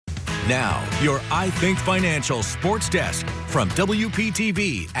Now, your I Think Financial Sports Desk from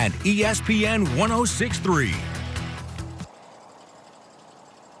WPTV and ESPN 106.3.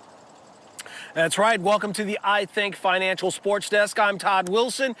 That's right. Welcome to the I Think Financial Sports Desk. I'm Todd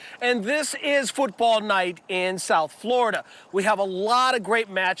Wilson, and this is football night in South Florida. We have a lot of great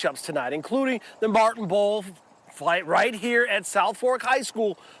matchups tonight, including the Martin Bowl fight right here at South Fork High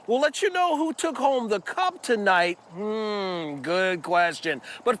School. We'll let you know who took home the cup tonight. Good question.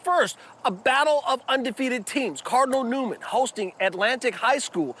 But first, a battle of undefeated teams. Cardinal Newman hosting Atlantic High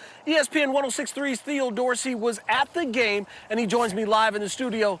School. ESPN 106.3's Theo Dorsey was at the game, and he joins me live in the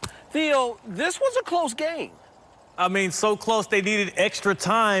studio. Theo, this was a close game. I mean, so close they needed extra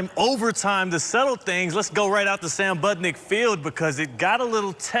time, overtime to settle things. Let's go right out to Sam Budnick Field because it got a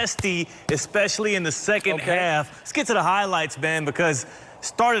little testy, especially in the second half. Let's get to the highlights, man, because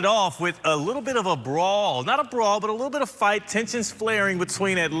started off with a little bit of a brawl. Not a brawl, but a little bit of fight. Tensions flaring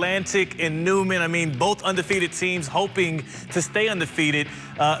between Atlantic and Newman. I mean, both undefeated teams hoping to stay undefeated.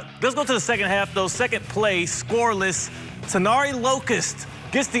 Let's go to the second half, though. Second play, scoreless. Tanari Locust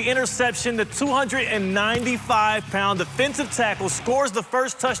gets the interception. The 295-pound defensive tackle scores the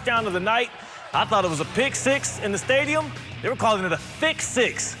first touchdown of the night. I thought it was a pick six in the stadium. They were calling it a thick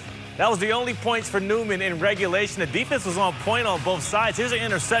six. That was the only points for Newman in regulation. The defense was on point on both sides. Here's an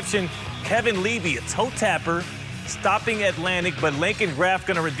interception. Kevin Levy, a toe tapper, stopping Atlantic, but Lincoln Graff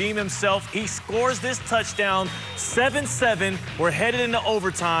going to redeem himself. He scores this touchdown, 7-7. We're headed into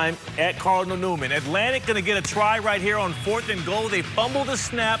overtime at Cardinal Newman. Atlantic going to get a try right here on 4th and goal. They fumbled the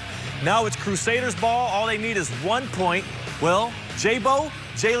snap. Now it's Crusaders ball. All they need is 1 point. Well,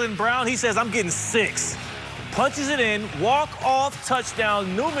 Jalen Brown, he says, I'm getting 6. Punches it in, walk-off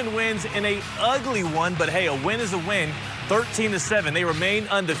touchdown. Newman wins in a ugly one, but hey, a win is a win. 13-7. They remain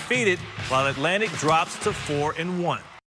undefeated, while Atlantic drops to 4-1.